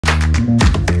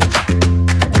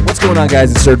going on,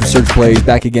 guys? It's Surge Plays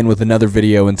back again with another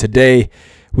video, and today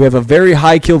we have a very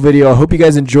high kill video. I hope you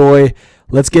guys enjoy.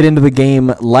 Let's get into the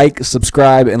game. Like,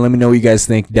 subscribe, and let me know what you guys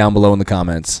think down below in the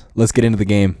comments. Let's get into the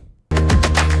game.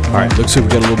 Alright, looks like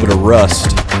we got a little bit of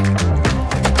rust.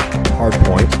 Hard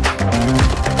point.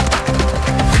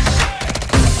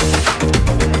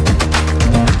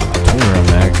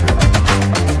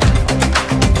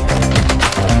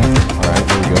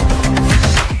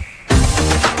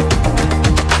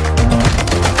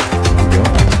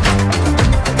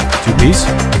 Piece.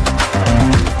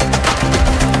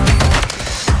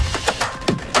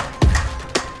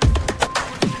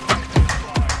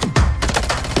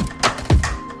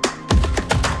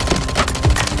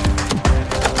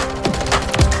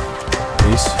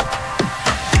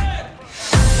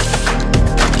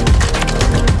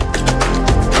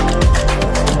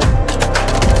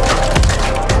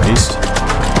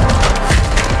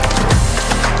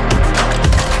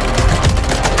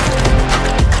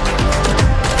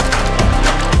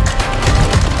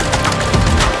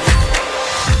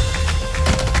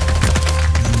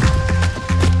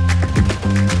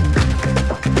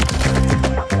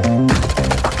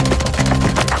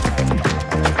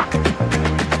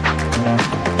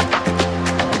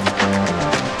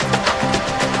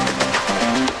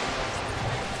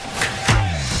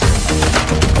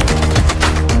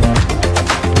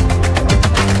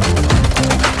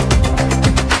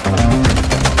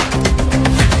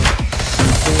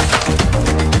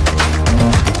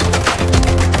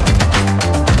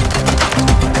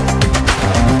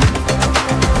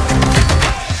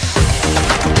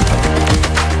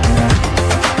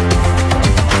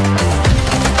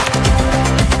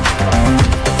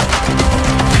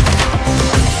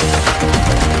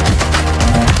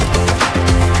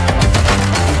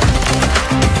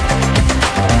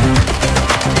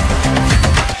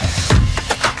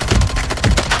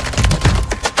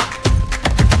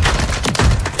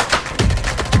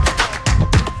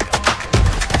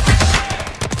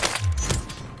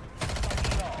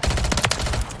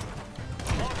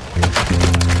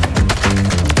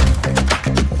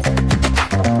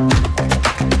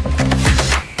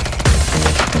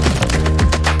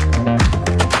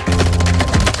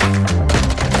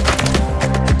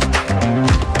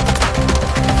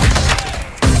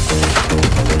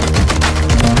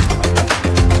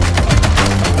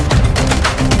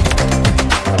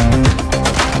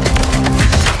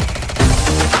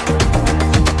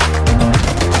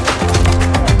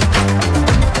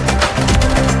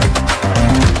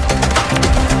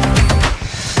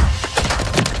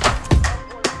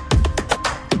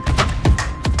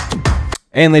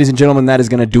 And ladies and gentlemen, that is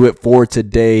going to do it for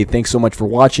today. Thanks so much for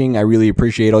watching. I really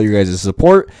appreciate all you guys'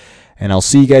 support, and I'll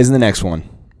see you guys in the next one.